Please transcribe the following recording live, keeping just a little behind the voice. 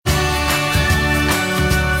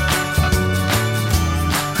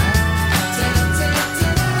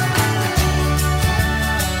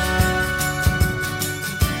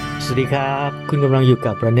วัสดีครับคุณกำลังอยู่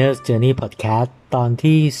กับ Runner's Journey Podcast ตอน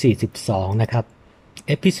ที่42นะครับ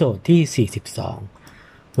เอพิโซดที่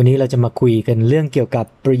42วันนี้เราจะมาคุยกันเรื่องเกี่ยวกับ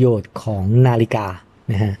ประโยชน์ของนาฬิกา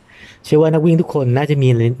นะฮะเชื่อว่านักวิ่งทุกคนน่าจะมี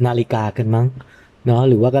นาฬิกากันมั้งเนาะ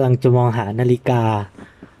หรือว่ากำลังจะมองหานาฬิกา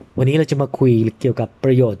วันนี้เราจะมาคุยเกี่ยวกับป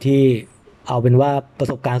ระโยชน์ที่เอาเป็นว่าประ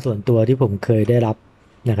สบการณ์ส่วนตัวที่ผมเคยได้รับ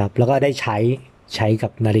นะครับแล้วก็ได้ใช้กั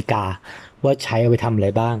บนาฬิกาว่าใช้เอาไปทำอะไร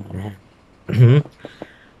บ้างนะฮะ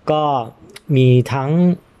ก็มีทั้ง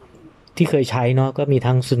ที่เคยใช้เนาะก็มี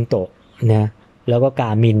ทั้งซุนโตะนะแล้วก็ก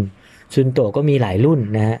ารมินซุนโตะก็มีหลายรุ่น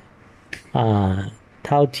นะฮะอ่าเ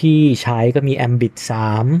ท่าที่ใช้ก็มีแอมบิท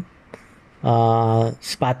3อ่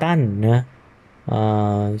สปาร์ตันนะอ่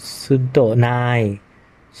าซุนโตะ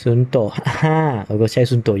9ซุนโตะ5ก็ใช้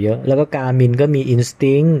ซุนโตะเยอะแล้วก็การมินก็มีอินส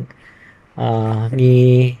ติ้งมี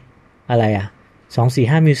อะไรอ่ะ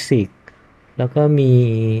245มิวสิกแล้วก็มี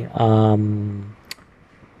อ่า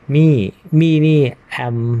มี่มี่นี่แอ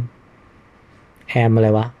มอะไร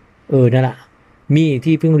วะนั่นแหละมี่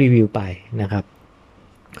ที่เพิ่งรีวิวไปนะครับ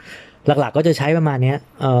หลักๆก็จะใช้ประมาณเนี้ย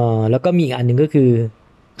แล้วก็มีอีกอันหนึ่งก็คือ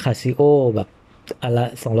คาซิโอแบบอันละ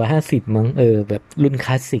250มั้งแบบรุ่นค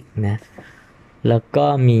ลาสสิกนะแล้วก็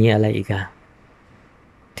มีอะไรอีกอะ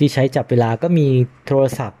ที่ใช้จับเวลาก็มีโทร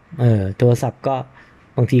ศัพท์โทรศัพท์ก็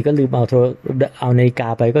บางทีก็ลืมเอานาฬิกา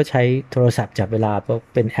ไปก็ใช้โทรศัพท์จับเวลาเพราะ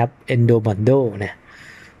เป็นแอป Endomondo เนี่ย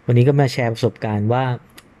วันนี้ก็มาแชร์ประสบการณ์ว่า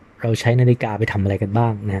เราใช้นาฬิกาไปทำอะไรกันบ้า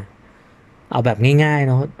งนะเอาแบบง่ายๆ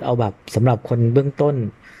เนาะเอาแบบสำหรับคนเบื้องต้น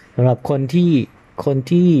สำหรับคน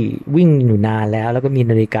ที่วิ่งอยู่นานแล้วก็มี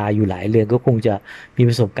นาฬิกาอยู่หลายเรือนก็คงจะมีป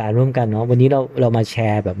ระสบการณ์ร่วมกันเนาะวันนี้เรามาแช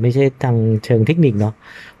ร์แบบไม่ใช่ทางเชิงเทคนิคเนาะ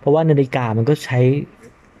เพราะว่านาฬิกามันก็ใช้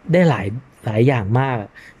ได้หลายอย่างมาก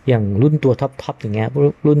อย่างรุ่นตัวท็อปอย่างเงี้ย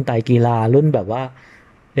รุ่นไตรกีฬารุ่นแบบว่า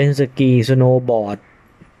เล่นสกีสโนว์บอร์ด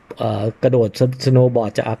กระโดดสโนว์บอร์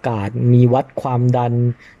ดจากอากาศมีวัดความดัน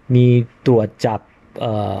มีตรวจจับเ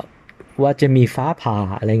อ่อว่าจะมีฟ้าผ่า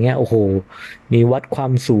อะไรเงี้ยโอ้โหมีวัดควา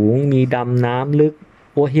มสูงมีดำน้ำลึก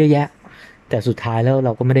โอ้เยอะแยะแต่สุดท้ายแล้วเร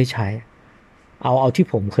าก็ไม่ได้ใช้เอาที่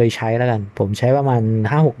ผมเคยใช้แล้วกันผมใช้ประมาณ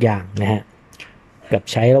5-6อย่างนะฮะกับ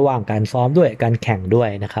ใช้ระหว่างการซ้อมด้วยการแข่งด้วย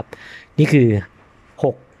นะครับนี่คือ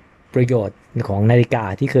6ประโยชน์ของนาฬิกา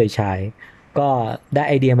ที่เคยใช้ก็ได้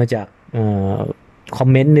ไอเดียมาจากคอม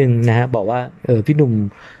เมนต์หนึ่งนะฮะบอกว่าพี่หนุ่ม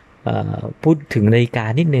พูดถึงนาฬิกา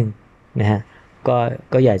นิดนึงนะฮะก็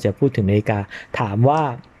ก็อยากจะพูดถึงนาฬิกาถามว่า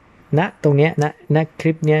ณตรงเนี้ยณค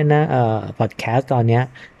ลิปเนี้ยนะพอดแคสต์ตอนเนี้ย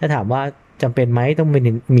ถ้าถามว่าจำเป็นไหมต้อง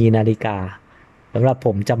มีนาฬิกาสำหรับผ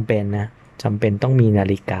มจำเป็นนะจำเป็นต้องมีนา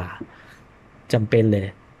ฬิกาจำเป็นเลย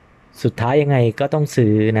สุดท้ายยังไงก็ต้อง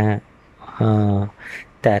ซื้อนะฮะเอ่อ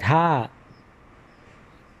แต่ถ้า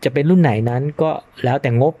จะเป็นรุ่นไหนนั้นก็แล้วแ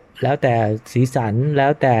ต่งบแล้วแต่สีสันแล้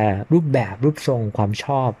วแต่รูปแบบรูปทรงความช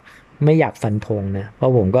อบไม่อยากฟันธงนะเพรา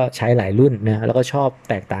ะผมก็ใช้หลายรุ่นนะแล้วก็ชอบ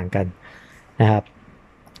แตกต่างกันนะครับ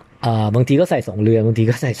บางทีก็ใส่2 เรือนบางที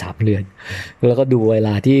ก็ใส่3 เรือนแล้วก็ดูเวล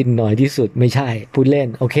าที่น้อยที่สุดไม่ใช่พูดเล่น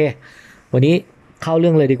โอเควันนี้เข้าเรื่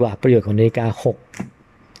องเลยดีกว่าประโยชน์ของนาฬิกาห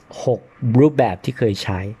กรูปแบบที่เคยใ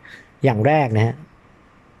ช้อย่างแรกนะฮะ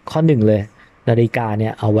ข้อ 1เลยนาฬิกาเนี่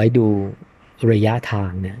ยเอาไว้ดูระยะทา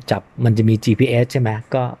งเนี่ยจับมันจะมี GPS ใช่ไหม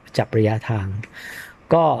ก็จับระยะทาง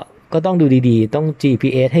ก็ก็ต้องดูดีๆต้อง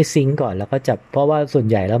GPS ให้ซิงก์ก่อนแล้วก็จับเพราะว่าส่วน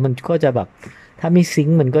ใหญ่แล้วมันก็จะแบบถ้าไม่ซิง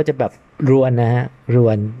ก์มันก็จะแบบรวนนะฮะรว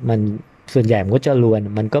นมันส่วนใหญ่มันก็จะรวน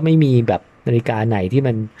มันก็ไม่มีแบบนาฬิกาไหนที่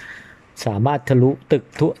มันสามารถทะลุตึก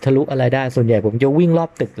ทะลุอะไรได้ส่วนใหญ่ผมจะวิ่งรอบ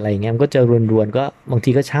ตึกอะไรเงี้ยมันก็จะรวนๆก็บางที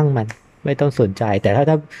ก็ช่างมันไม่ต้องสนใจแต่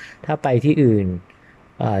ถ้าไปที่อื่น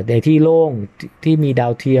ในที่โล่งที่มีดา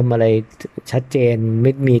วเทียมอะไรชัดเจนไ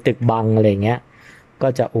ม่มีตึกบังอะไรเงี้ยก็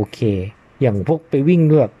จะโอเคอย่างพวกไปวิ่ง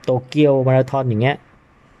ด้วยแบบโตเกียวมาราธอนอย่างเงี้ย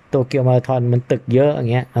โตเกียวมาราธอนมันตึกเยอะอย่า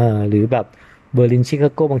งเงี้ยหรือแบบเบอร์ลินชิคา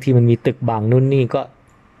โกบางทีมันมีตึกบังนู่นนี่ก็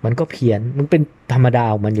มันก็เพี้ยนมันเป็นธรรมดา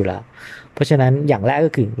ของมันอยู่แล้วเพราะฉะนั้นอย่างแรกก็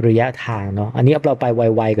คือระยะทางเนาะอันนี้เราไปไ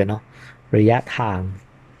วๆก่อนเนาะระยะทาง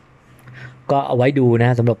ก็เอาไว้ดูน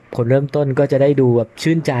ะสำหรับคนเริ่มต้นก็จะได้ดูแบบ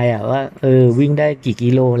ชื่นใจอะว่าวิ่งได้กี่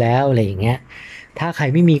กิโลแล้วอะไรอย่างเงี้ยถ้าใคร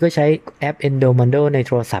ไม่มีก็ใช้แอป Endomondo ในโ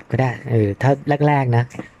ทรศัพท์ก็ได้ถ้าแรกๆนะ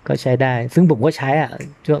ก็ใช้ได้ซึ่งผมก็ใช้อ่ะ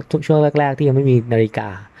ช่วงแรกๆที่ยังไม่มีนาฬิกา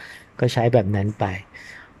ก็ใช้แบบนั้นไป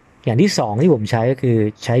อย่างที่สองที่ผมใช้ก็คือ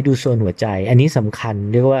ใช้ดูโซนหัวใจอันนี้สำคัญ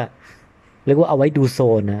เรียกว่าเอาไว้ดูโซ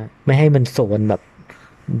นนะไม่ให้มันโซนแบบ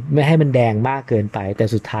ไม่ให้มันแดงมากเกินไปแต่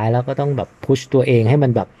สุดท้ายแล้วก็ต้องแบบพุชตัวเองให้มั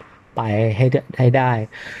นแบบ ไปให้ได้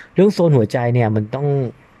เรื่องโซนหัวใจเนี่ยมันต้อง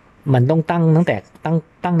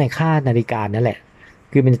ตั้งในค่านาฬิกานั่นแหละ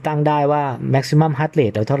คือมันจะตั้งได้ว่า maximum heart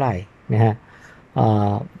rate เราเท่าไหร่นะฮะเอ่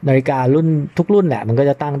อนาฬิการุ่นทุกรุ่นแหละมันก็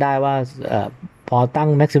จะตั้งได้ว่า พอตั้ง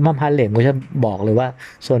maximum heart rate มันก็จะบอกเลยว่า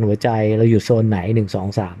โซนหัวใจเราอยู่โซนไหน1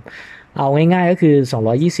 2 3เอาง่ายๆก็คือ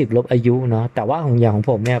220ลบอายุเนาะแต่ว่าของ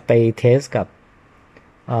ผมเนี่ยไปเทสกับ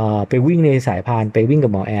ไปวิ่งในสายพานไปวิ่งกั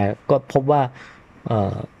บหมอแอร์ก็พบว่า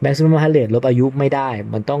maximum heart rate ลบอายุไม่ได้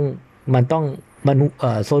มันต้องมัน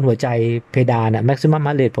โซนหัวใจเพดานอะ maximum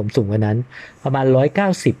heart rate ผมสูงกว่านั้นประมาณ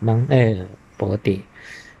190มั้งปกติ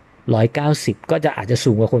190ก็จะอาจจะ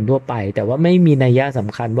สูงกว่าคนทั่วไปแต่ว่าไม่มีนัยส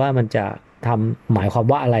ำคัญว่ามันจะหมายความ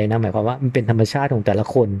ว่าอะไรนะหมายความว่ามันเป็นธรรมชาติของแต่ละ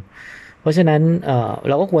คนเพราะฉะนั้น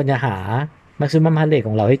เราก็ควรจะหา maximum heart rate ข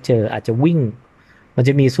องเราให้เจออาจจะวิ่งมันจ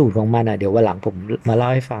ะมีสูตรของมันอ่ะเดี๋ยววันหลังผมมาเล่า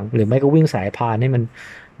ให้ฟังหรือไม่ก็วิ่งสายพานให้มัน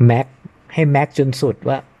แม็กให้แม็กจนสุด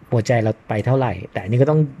ว่าหัวใจเราไปเท่าไหร่แต่อันนี่ก็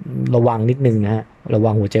ต้องระวังนิดนึงนะฮะระวั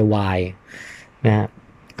งหัวใจวายนะฮะ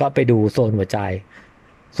ก็ไปดูโซนหัวใจ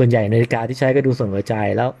ส่วนใหญ่นาฬิกาที่ใช้ก็ดูโซนหัวใจ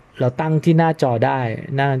แล้วเราตั้งที่หน้าจอได้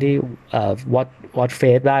หน้าที่วัดเฟ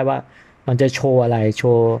สได้ว่ามันจะโชว์อะไรโช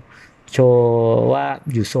ว์ว่า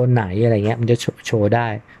อยู่โซนไหนอะไรเงี้ยมันจะโชว์ได้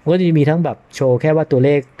มันก็จะมีทั้งแบบโชว์แค่ว่าตัวเ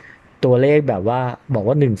ลขแบบว่าบอก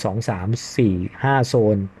ว่า1 2 3 4 5โซ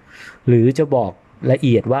นหรือจะบอกละเ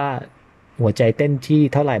อียดว่าหัวใจเต้นที่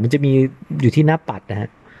เท่าไหร่มันจะมีอยู่ที่หน้าปัดนะฮะ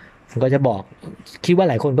มันก็จะบอกคิดว่า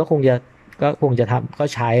หลายคนก็คงจะทำก็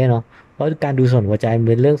ใช้เนาะเพราะการดูส่วนหัวใจ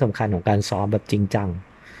เป็นเรื่องสำคัญของการซ้อมแบบจริงจัง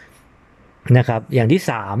นะครับอย่างที่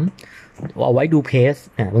สามเอาไว้ดูเพส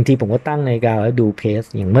บางทีผมก็ตั้งนาฬิกาไว้ดูเพส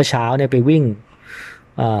อย่างเมื่อเช้าเนี่ยไปวิ่ง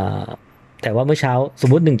เอ่อแต่ว่าเมื่อเช้าสม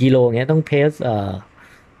มุติ1 กิโลเงี้ยต้องเพส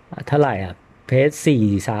เท่าไหร่อ่ะเพส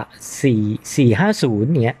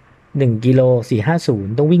450เงี้ย1 กิโล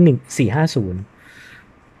450ต้องวิ่ง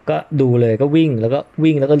450ก็ดูเลยก็วิ่งแล้วก็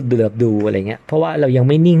วิ่งแล้วก็เดือบดูอะไรเงี้ยเพราะว่าเรายัง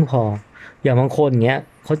ไม่นิ่งพออย่างบางคนเงี้ย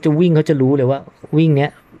เขาจะวิ่งเขาจะรู้เลยว่าวิ่งเนี้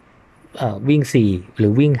ยวิ่ง4หรื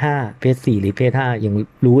อวิ่ง5เพจ 4หรือเพจ 5ยัง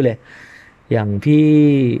รู้เลยอย่างพี่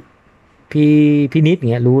พี่นิด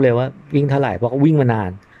เงี้ยรู้เลยว่าวิ่งเท่าไหร่เพราะเขาวิ่งมานา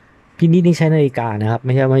นพี่นิดนี่ใช้นาฬิกานะครับไ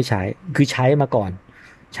ม่ใช่ไม่ใช้คือใช้มาก่อน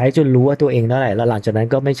ใช้จนรู้ว่าตัวเองเท่าไหร่แล้วหลังจากนั้น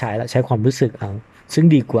ก็ไม่ใช้แล้วใช้ความรู้สึกเอาซึ่ง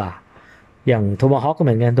ดีกว่าอย่างโทมาฮอคก็เห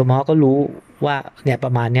มือนกันโทมาฮอคก็รู้ว่าเนี่ยปร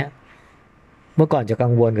ะมาณเนี้ยเมื่อก่อนจะกั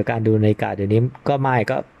งวลกับการดูนาฬิกาเดี๋ยวนี้ก็ไม่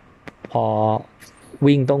ก็พอ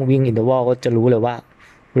วิ่งต้องวิ่งอินเทอร์วัลก็จะรู้เลยว่า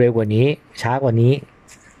เร็วกว่านี้ช้ากว่านี้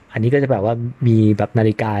อันนี้ก็จะแบบว่ามีแบบนา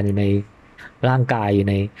ฬิกาอยู่ในร่างกายอยู่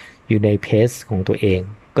ในเพสของตัวเอง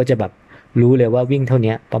ก็จะแบบรู้เลยว่าวิ่งเท่า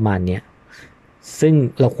นี้ประมาณเนี้ยซึ่ง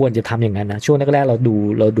เราควรจะทำอย่างนั้นนะช่วงแรกๆเรา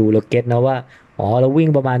เก็ตนะว่าอ๋อเราวิ่ง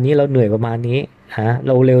ประมาณนี้เราเหนื่อยประมาณนี้เ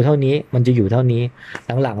ราเร็วเท่านี้มันจะอยู่เท่านี้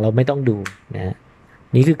หลังๆเราไม่ต้องดูนะ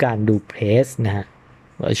นี่คือการดูเพสนะฮะ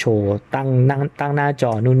โชว์ตั้งหน้าจ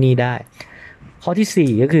อนู่นนี่ได้ข้อที่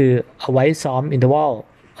สี่ก็คือเอาไว้ซ้อมอินเทอร์วัล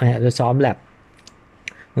จะซ้อมแลบ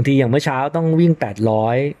บางทีอย่างเมื่อเช้าต้องวิ่ง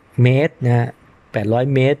800เมตรนะฮะ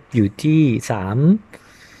800เมตรอยู่ที่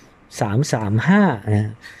335นะ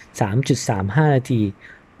3.35 นาที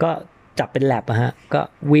ก็จับเป็นแลบอะฮะก็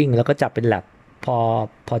วิ่งแล้วก็จับเป็นแลบพอ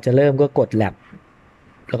พอจะเริ่มก็กดแลบ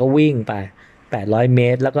แล้วก็วิ่งไป800เม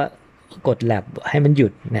ตรแล้วก็กดแลบให้มันหยุ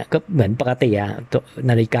ดเนี่ยก็เหมือนปกติอะตัว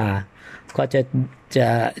นาฬิกาก็จะ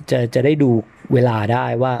จะได้ดูเวลาได้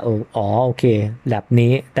ว่าอ๋อโอเคแลบ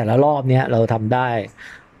นี้แต่ละรอบเนี้ยเราทำได้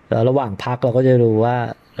แล้วระหว่างพักเราก็จะดูว่า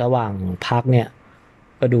ระหว่างพักเนี่ย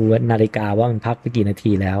ก็ดูนาฬิกาว่ามันพักไปกี่นา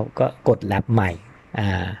ทีแล้วก็กดแลบใหม่อ่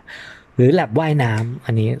าหรือแลบว่ายน้ำ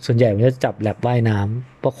อันนี้ส่วนใหญ่ผมจะจับแลบว่ายน้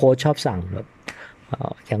ำเพราะโค้ชชอบสั่งแบบ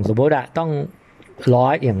อย่างสมมติอะต้อง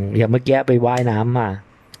อย่างเมื่อกี้ไปว่ายน้ำมา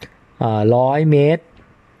100 เมตร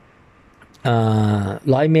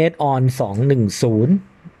100 เมตรออน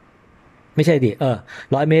210ไม่ใช่ดิ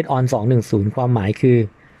100 เมตรออน210ความหมายคือ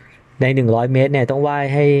ใน100 เมตรเนี่ยต้องว่าย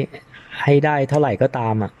ให้ได้เท่าไหร่ก็ตา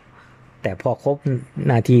มอ่ะแต่พอครบ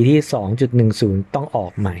นาทีที่2.10ต้องออ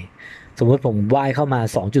กใหม่สมมติผมว่ายเข้ามา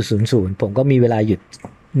2.00ผมก็มีเวลาหยุด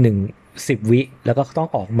10 วิแล้วก็ต้อง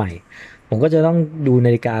ออกใหม่ผมก็จะต้องดูน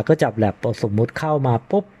าฬิกาก็จับแลบสมมุติเข้ามา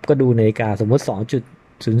ปุ๊บก็ดูนาฬิกาสมมติ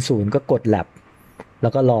2.00ก็กดแลบแล้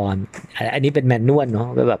วก็รออันนี้เป็นแมนนวลเนาะ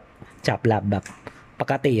แบบจับแลบแบบป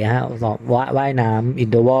กติฮะว่ายน้ำอิน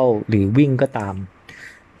เทอร์วัลหรือวิ่งก็ตาม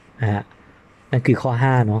นะฮะนั่นคือข้อ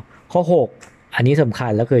5เนาะข้อ6อันนี้สำคั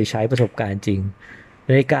ญแล้วเคยใช้ประสบการณ์จริง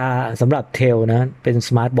นาฬิกาสำหรับเทรลนะเป็นส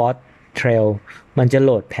มาร์ทวอทเทรลมันจะโห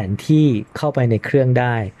ลดแผนที่เข้าไปในเครื่องไ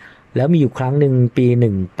ด้แล้วมีอยู่ครั้งหนึ่งปี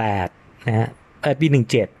18นะฮะปี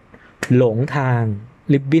17หลงทาง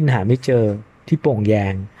ริบบิ้นหาไม่เจอที่โป่งแย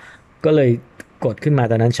งก็เลยกดขึ้นมา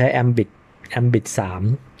ตอนนั้นใช้แอมบิท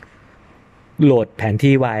3โหลดแผน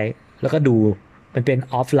ที่ไว้แล้วก็ดูมันเป็น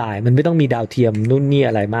ออฟไลน์มันไม่ต้องมีดาวเทียมนู่นนี่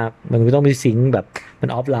อะไรมากมันไม่ต้องมีซิงค์แบบมัน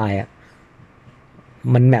ออฟไลน์อ่ะ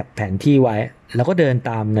มันแมปแผนที่ไว้แล้วก็เดิน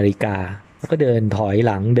ตามนาฬิกา แล้วก็เดินถอย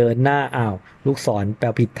หลังเดินหน้าอ้าวลูกศรแปล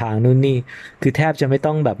ผิดทางนู่นนี่คือแทบจะไม่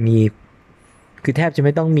ต้องแบบมีคือแทบจะไ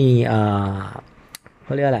ม่ต้องมีเข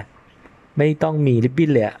าเรียกอะไรไม่ต้องมีริบบิ้น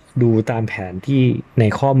เลยอะดูตามแผนที่ใน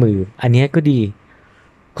ข้อมืออันนี้ก็ดี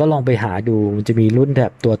ก็ลองไปหาดูมันจะมีรุ่นแบ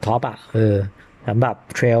บตัวท็อปอ่ะสำหรับ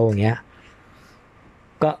เทรลอย่างเงี้ย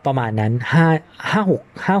ก็ประมาณนั้นห้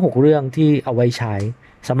าหกเรื่องที่เอาไว้ใช้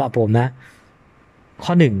สำหรับผมนะ ข้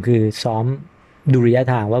อหนึ่งคือซ้อมดูระยะ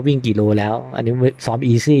ทางว่าวิ่งกี่โลแล้วอันนี้ซ้อม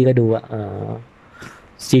อีซี่ก็ดู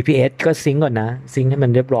GPS ก็ซิงก์ก่อนนะซิงก์ให้มั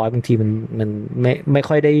นเรียบร้อยบางทีมันไม่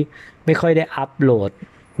ค่อยได้อัปโหลด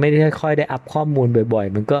ไม่ได้ค่อยได้อัพข้อมูลบ่อย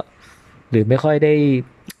ๆมันก็หรือไม่ค่อยได้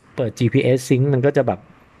เปิด GPS ซิงก์มันก็จะแบบ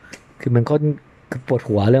คือมันก็ปวด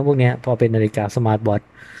หัวเรื่องพวกเนี้ยพอเป็นนาฬิกาสมาร์ทวอทช์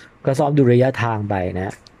ก็ซ้อมดูระยะทางไปน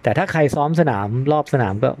ะแต่ถ้าใครซ้อมสนามรอบสนา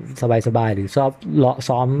มก็สบายๆหรือ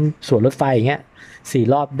ซ้อมสวนรถไฟอย่างเงี้ย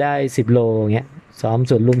 4 รอบได้10 โลเงี้ยซ้อม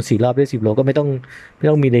สวนลุม4 รอบได้10 โลก็ไม่ต้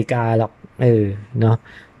องมีนาฬิกาหรอกเนาะ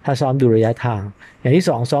ถ้าซ้อมดูระยะทางอย่างที่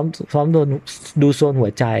สองซ้อมดูโซนหั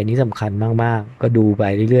วใจอันนี้สำคัญมากๆก็ดูไป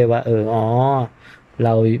เรื่อยๆว่าอ๋อเร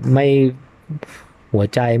าไม่หัว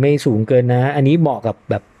ใจไม่สูงเกินนะอันนี้เหมาะกับ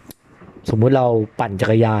แบบสมมุติเราปั่นจั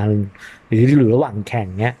กรยานหรือระหว่างแข่ง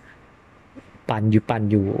เนี้ยปั่น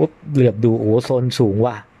อยู่อุ๊บเหลือบดูโอ้โซนสูง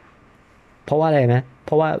ว่ะ เพราะว่าอะไรนะเพ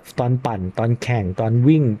ราะว่าตอนปั่นตอนแข่งตอน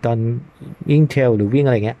วิ่งตอนวิ่งเทรลหรือวิ่งอ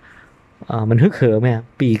ะไรเงี้ยมันฮึกเหิมไง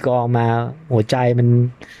ปีกองมาหัวใจ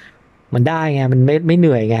มันได้ไงมันไม่เห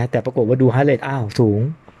นื่อยไงแต่ปรากฏว่าดูฮาร์ทเรทอ้าวสูง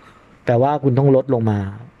แปลว่าคุณต้องลดลงมา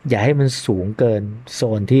อย่าให้มันสูงเกินโซ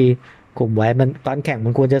นที่คุมไว้มันตอนแข่งมั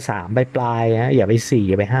นควรจะ3ปลายนะอย่าไป4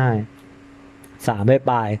อย่าไป53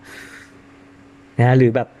 ปลายนะหรื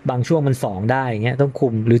อแบบบางช่วงมัน2ได้อย่างเงี้ยต้องคุ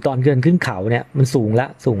มหรือตอนเกินขึ้นเขาเนี่ยมันสูงแล้ว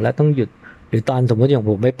ต้องหยุดหรือตอนสมมติอย่าง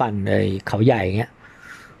ผมไปปั่นไอ้เขาใหญ่เงี้ย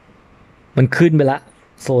มันขึ้นไปละ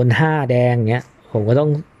โซน5 แดงเงี้ยผมก็ต้อง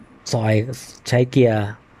ซอยใช้เกียร์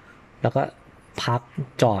แล้วก็พัก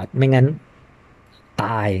จอดไม่งั้นต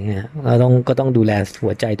ายเงี้ยก็ต้องดูแล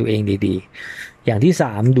หัวใจตัวเองดีๆอย่างที่ส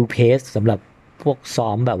ามดูเพสสำหรับพวกซ้อ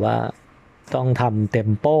มแบบว่าต้องทำเทม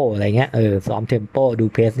โปอะไรเงี้ยซ้อมเทมโปดู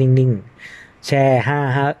เพสนิ่งๆ แช่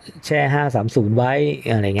ห้าสามศูนย์ไว้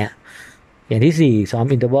อะไรเงี้ยอย่างที่สี่ซ้อม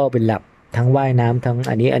อินเทอร์วัลเป็นหลับทั้งว่ายน้ำทั้ง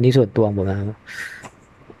อันนี้ส่วนตัวผมนะครับ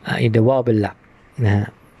อินเทอร์วัลเป็นหลับนะฮะ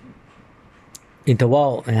อินเทอร์วั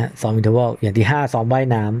ลนะฮะซ้อมอินเทอร์วัลอย่างที่ห้าซ้อมว่าย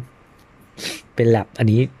น้ำเป็นแลบอัน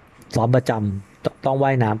นี้ซ้อมประจำต้องว่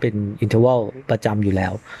ายน้ำเป็นอินเทอร์วัลประจำอยู่แล้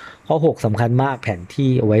วข้อหกสำคัญมากแผนที่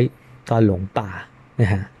เอาไว้ตอนหลงป่าน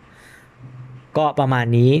ะฮะก็ประมาณ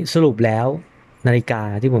นี้สรุปแล้วนาฬิกา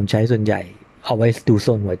ที่ผมใช้ส่วนใหญ่เอาไว้ดูโซ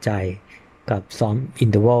นหัวใจกับซ้อมอิน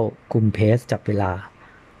เทอร์วัลคุมเพสจับเวลา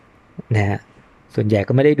นะฮะส่วนใหญ่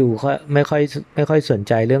ก็ไม่ได้ดูไม่ค่อยสน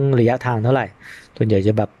ใจเรื่องระยะทางเท่าไหร่ส่วนใหญ่จ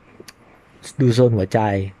ะแบบดูโซนหัวใจ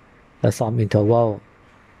แล้วซ้อมอินเทอร์วัล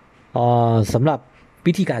สำหรับ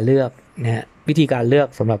วิธีการเลือกนะฮะวิธีการเลือก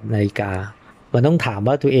สำหรับนาฬิกามันต้องถาม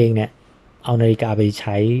ว่าตัวเองเนี่ยเอานาฬิกาไปใ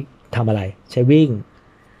ช้ทำอะไรใช้วิ่ง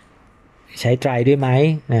ใช้ไตรด้วยไหม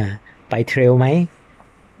นะไปเทรลไหม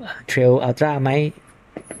เทรลอัลตร้าไหม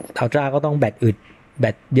อัลตร้าก็ต้องแบ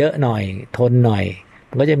ตเยอะหน่อยทนหน่อย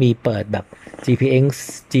มันก็จะมีเปิดแบบ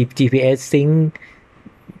GPS sync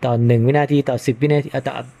ตอน1 วินาทีต่อ10 วินาที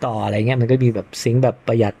ต่ออะไรเงี้ยมันก็มีแบบซิงค์แบบป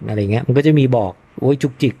ระหยัดอะไรเงี้ยมันก็จะมีบอกโอ้ยจุ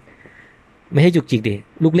กจิกไม่ให้จุกจิกดิ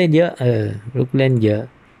ลูกเล่นเยอะลูกเล่นเยอะ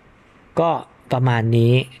ก็ประมาณ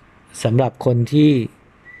นี้สำหรับคนที่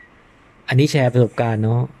อันนี้แชร์ประสบการณ์เน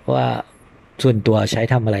าะว่าส่วนตัวใช้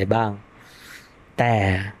ทำอะไรบ้างแต่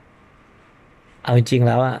เอาจริงๆแ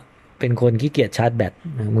ล้วอ่ะเป็นคนขี้เกียจชาร์จแบต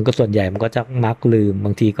มันก็ส่วนใหญ่มันก็จะมักลืมบ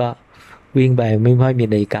างทีก็วิ่งไปไม่ค่อยมี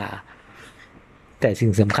นาฬิกาแต่สิ่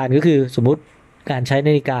งสำคัญก็คือสมมุติการใช้น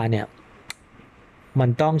าฬิกาเนี่ยมัน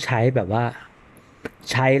ต้องใช้แบบว่า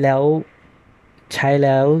ใช้แล้วใช้แ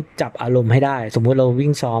ล้วจับอารมณ์ให้ได้สมมุติเราวิ่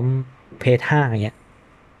งซ้อมเพจ 5อย่างเงี้ย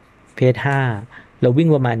เพจ 5เราวิ่ง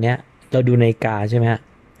ประมาณเนี้ยเราดูนาฬิกาใช่ไหมฮะ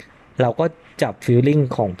เราก็จับฟีลลิ่ง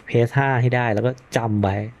ของเพจ 5ให้ได้แล้วก็จำไ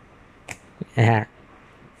ว้นะฮะ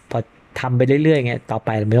พอทำไปเรื่อยๆเงี้ยต่อไป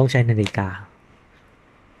เราไม่ต้องใช้นาฬิกา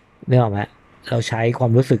เนี่ยหรอกไหมเราใช้ควา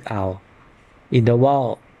มรู้สึกเอาอินเทอร์วัล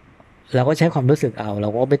เราก็ใช้ความรู้สึกเอาเรา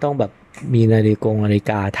ก็ไม่ต้องแบบมีนาฬิ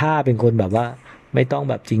กาถ้าเป็นคนแบบว่าไม่ต้อง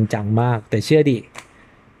แบบจริงจังมากแต่เชื่อดิ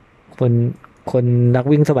คนคนนัก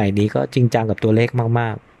วิ่งสมัยนี้ก็จริงจังกับตัวเลขมา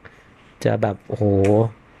กๆจะแบบโอ้โห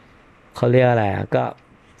เขาเรียกอะไรอะก็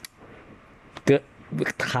เกิด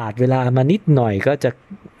ขาดเวลามานิดหน่อยก็จะ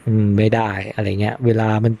ไม่ได้อะไรเงี้ยเวลา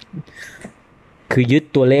มันคือยึด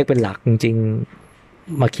ตัวเลขเป็นหลักจริง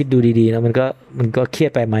ๆมาคิดดูดีๆแล้วมันก็เครีย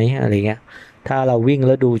ดไปไหมอะไรเงี้ยถ้าเราวิ่งแ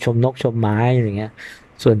ล้วดูชมนกชมไม้อะไรเงี้ย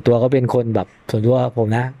ส่วนตัวก็เป็นคนแบบส่วนตัวผม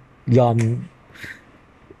นะยอม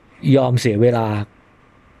ยอมเสียเวลา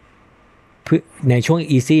เพื่อในช่วง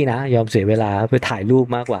อีซี่นะยอมเสียเวลาเพื่อถ่ายรูป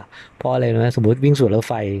มากกว่าเพราะอะไรนะสมมติวิ่งสวนรถ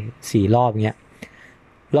ไฟ4 รอบเงี้ย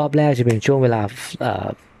รอบแรกจะเป็นช่วงเวลาเอ่อ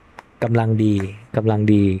กำลังดีกำลัง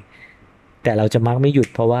ดีแต่เราจะมักไม่หยุด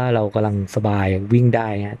เพราะว่าเรากำลังสบายวิ่งได้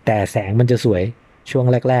ฮะแต่แสงมันจะสวยช่วง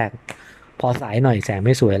แรกๆพอสายหน่อยแสงไ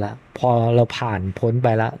ม่สวยละพอเราผ่านพ้นไป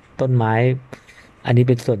ละต้นไม้อันนี้เ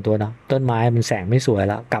ป็นส่วนตัวเนาะต้นไม้มันแสงไม่สวย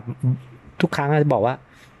แล้วกลับทุกครั้งจะบอกว่า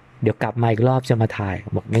เดี๋ยวกลับมาอีกรอบจะมาถ่าย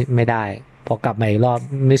บอกไม่ได้พอกลับมาอีกรอบ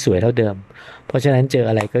ไม่สวยเท่าเดิมเพราะฉะนั้นเจอ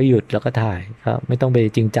อะไรก็หยุดแล้วก็ถ่ายก็ไม่ต้องไป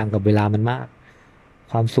จริงจังกับเวลามันมาก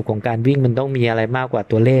ความสุขของการวิ่งมันต้องมีอะไรมากกว่า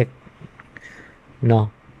ตัวเลขเนาะ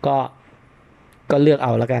ก็ก็เลือกเอ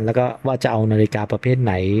าแล้วกันแล้วก็ว่าจะเอานาฬิกาประเภทไ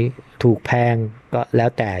หนถูกแพงก็แล้ว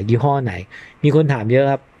แต่ยี่ห้อไหนมีคนถามเยอ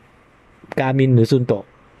ะครับการมินหรือซุนโต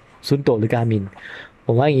หรือการมินผ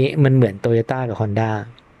มว่าอย่างนี้มันเหมือนโตโยต้ากับฮอนด้า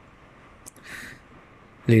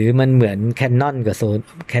หรือมันเหมือนแคนนอนกับ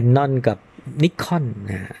แคนนอนกับนิคอน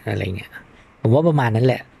อะไรเงี้ยผมว่าประมาณนั้น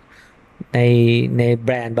แหละในในแบ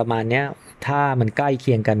รนด์ประมาณเนี้ยถ้ามันใกล้เ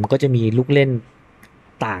คียงกันมันก็จะมีลูกเล่น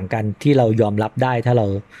ต่างกันที่เรายอมรับได้ถ้าเรา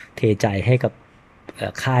เทใจให้กับ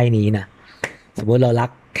ค่ายนี้นะสมมติเรารัก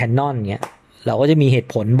แคนนอนเงี้ยเราก็จะมีเหตุ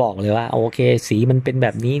ผลบอกเลยว่าโอเคสีมันเป็นแบ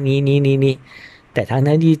บนี้แต่ทั้ง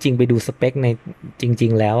นั้นที่จริงไปดูสเปคในจริ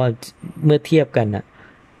งๆแล้วอะเมื่อเทียบกันอะ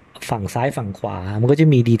ฝั่งซ้ายฝั่งขวามันก็จะ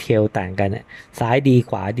มีดีเทลต่างกันอะซ้ายดี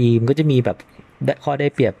ขวาดีมันก็จะมีแบบข้อได้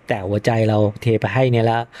เปรียบแต่หัวใจเราเทไปให้เนี่ย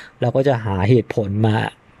แล้วเราก็จะหาเหตุผลมา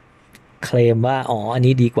เคลมว่าอ๋ออัน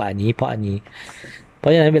นี้ดีกว่านี้เพราะอันนี้เพรา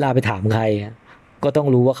ะฉะนั้นเวลาไปถามใครอะก็ต้อง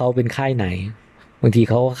รู้ว่าเขาเป็นค่ายไหนบางที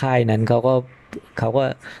เขาก็ค่ายนั้นเขาก็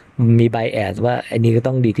มีไบแอสว่าอันนี้ก็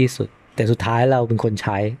ต้องดีที่สุดแต่สุดท้ายเราเป็นคนใ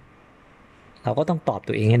ช้เราก็ต้องตอบ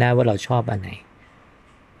ตัวเองให้ได้ว่าเราชอบอันไหน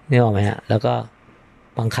นี่ออกไหมฮะแล้วก็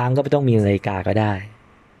บางครั้งก็ไม่ต้องมีนาฬิกาก็ได้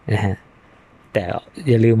นะฮะแต่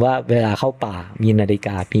อย่าลืมว่าเวลาเข้าป่ามีนาฬิก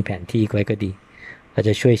ามีแผนที่ไว้ก็ดีเราจ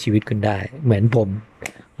ะช่วยชีวิตคุณได้เหมือนผม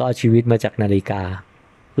รอดชีวิตมาจากนาฬิกา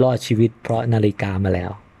รอดชีวิตเพราะนาฬิกามาแล้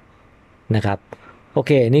วนะครับโอเ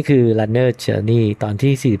คนี่คือ Runner Journey ตอน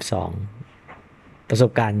ที่42ประส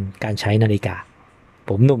บการณ์การใช้นาฬิกา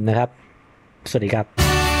ผมหนุ่มนะครับสวัสดีครับ